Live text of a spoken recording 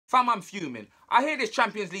Fam, I'm fuming. I hear this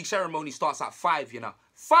Champions League ceremony starts at 5, you know.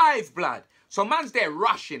 5, blood. So man's there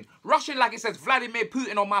rushing like it says Vladimir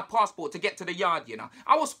Putin on my passport to get to the yard, you know.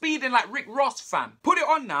 I was speeding like Rick Ross, fam. Put it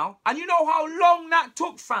on now, and you know how long that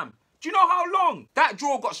took, fam. Do you know how long? That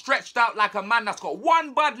draw got stretched out like a man that's got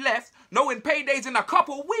 1 bud left, knowing payday's in a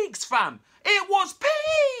couple weeks, fam. It was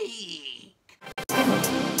peak.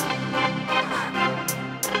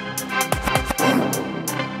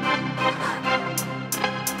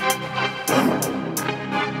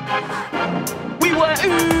 We were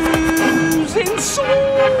oozing soul.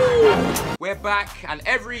 We're back, and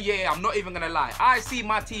every year, I'm not even gonna lie, I see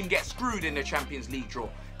my team get screwed in the Champions League draw.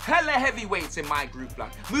 Hella heavyweights in my group,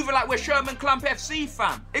 like moving like we're Sherman Clump FC,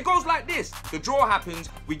 fam. It goes like this: the draw happens,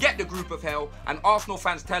 we get the group of hell, and Arsenal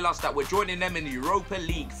fans tell us that we're joining them in the Europa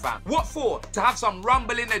League, fam. What for? To have some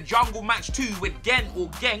rumble in the jungle match 2 with Gent or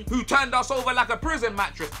Genk, who turned us over like a prison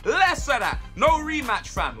mattress. Less of that. No rematch,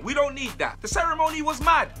 fam. We don't need that. The ceremony was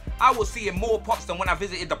mad. I was seeing more pops than when I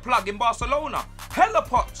visited the plug in Barcelona. Hella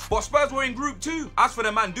pops. But Spurs were in group 2. As for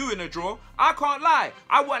the man doing the draw, I can't lie,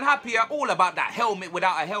 I wasn't happy at all about that helmet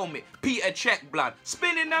without a helmet. Peter Cech, blood.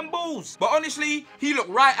 Spinning them balls. But honestly, he looked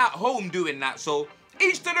right at home doing that, so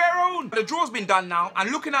each to their own. The draw's been done now,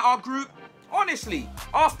 and looking at our group, honestly,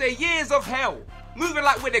 after years of hell, moving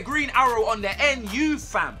like with a green arrow on the NU,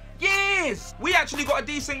 fam. Years! We actually got a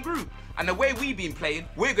decent group. And the way we've been playing,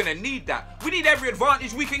 we're gonna need that. We need every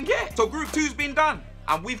advantage we can get. So group 2's been done.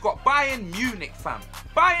 And we've got Bayern Munich, fam.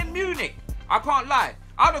 Bayern Munich. I can't lie.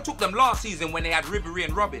 I'd have took them last season when they had Ribéry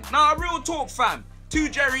and Robin. Nah, real talk, fam. 2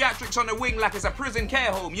 geriatrics on the wing like it's a prison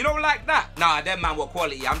care home. You know, like that? Nah, them man were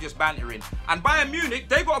quality. I'm just bantering. And Bayern Munich,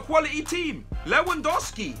 they got a quality team.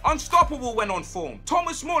 Lewandowski, unstoppable when on form.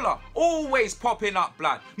 Thomas Muller, always popping up,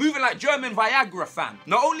 blood. Moving like German Viagra, fam.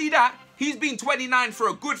 Not only that, he's been 29 for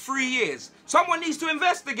a good 3 years. Someone needs to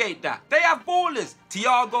investigate that. They have ballers.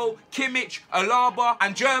 Thiago, Kimmich, Alaba,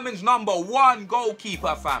 and German's #1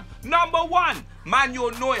 goalkeeper, fam. #1,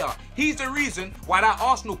 Manuel Neuer. He's the reason why that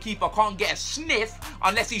Arsenal keeper can't get a sniff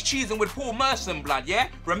unless he's cheesing with Paul Merson, blood, yeah?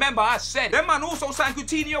 Remember I said, them man also signed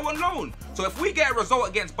Coutinho on loan. So if we get a result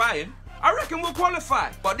against Bayern, I reckon we'll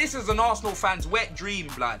qualify. But this is an Arsenal fan's wet dream,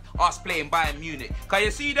 blood. Us playing Bayern Munich. Can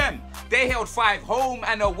you see them? They held 5 home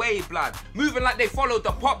and away, blood. Moving like they followed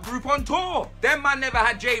the pop group on tour. Them man never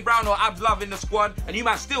had Jay Brown or Abs Love in the squad, and you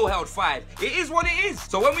man still held 5. It is what it is.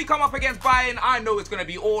 So when we come up against Bayern, I know it's gonna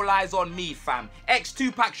be all eyes on me, fam.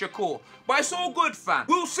 X2-pack Shakur. But it's all good, fam.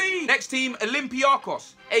 We'll see. Next team,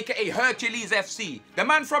 Olympiacos, aka Hercules FC. The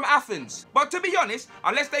man from Athens. But to be honest,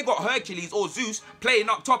 unless they got Hercules or Zeus playing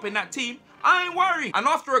up top in that team, I ain't worried. And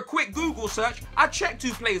after a quick Google search, I checked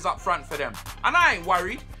who plays up front for them. And I ain't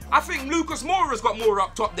worried. I think Lucas Moura's got more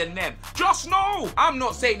up top than them. Just know. I'm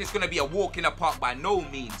not saying it's going to be a walk in the park by no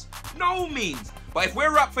means. No means. But if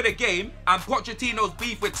we're up for the game and Pochettino's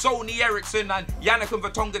beef with Sony Eriksson and Yannick and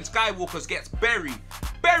Vertonghen Skywalkers gets buried,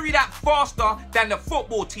 bury that faster than the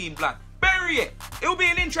football team, blood. Bury it. It'll be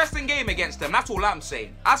an interesting game against them. That's all I'm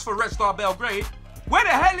saying. As for Red Star Belgrade, where the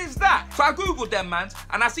hell is that? So I googled them, mans,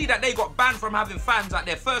 and I see that they got banned from having fans at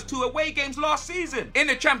their first 2 away games last season. In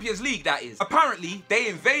the Champions League, that is. Apparently, they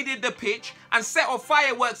invaded the pitch and set off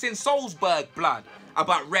fireworks in Salzburg, blood.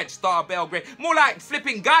 About Red Star Belgrade. More like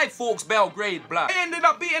flipping Guy Fawkes Belgrade, blood. They ended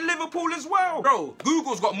up beating Liverpool as well. Bro,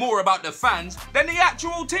 Google's got more about the fans than the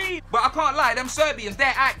actual team. But I can't lie, them Serbians,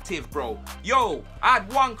 they're active, bro. Yo, I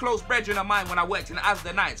had one close brethren of mine when I worked in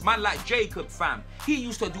Asda Nights. Man like Jacob, fam. He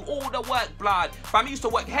used to do all the work, blood. Fam, he used to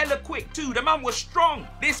work hella quick too. The man was strong.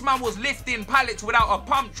 This man was lifting pallets without a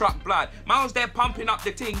pump truck, blood. Man was there pumping up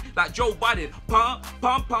the thing like Joe Biden. Pump,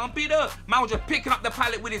 pump, pump it up. Man was just picking up the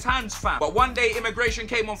pallet with his hands, fam. But one day, immigration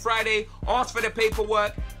came on Friday, asked for the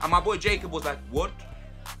paperwork, and my boy Jacob was like, what?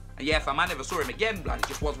 And yeah, fam, I never saw him again, blood. It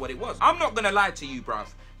just was what it was. I'm not gonna lie to you, bruv.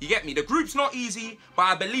 You get me? The group's not easy, but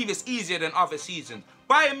I believe it's easier than other seasons.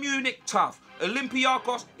 Bayern Munich, tough.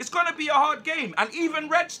 Olympiacos, it's gonna be a hard game. And even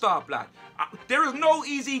Red Star, blood. There is no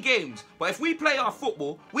easy games. But if we play our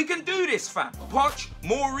football, we can do this, fam. Poch,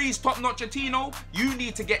 Maurice, Top-Notch-Atino, you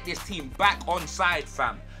need to get this team back on side,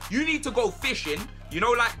 fam. You need to go fishing, you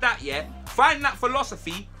know, like that, yeah? Find that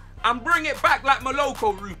philosophy and bring it back like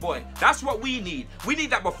Moloko, rude boy. That's what we need. We need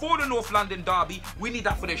that before the North London derby. We need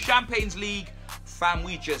that for the Champagnes League. Fam,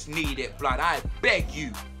 we just need it, blood. I beg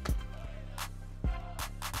you.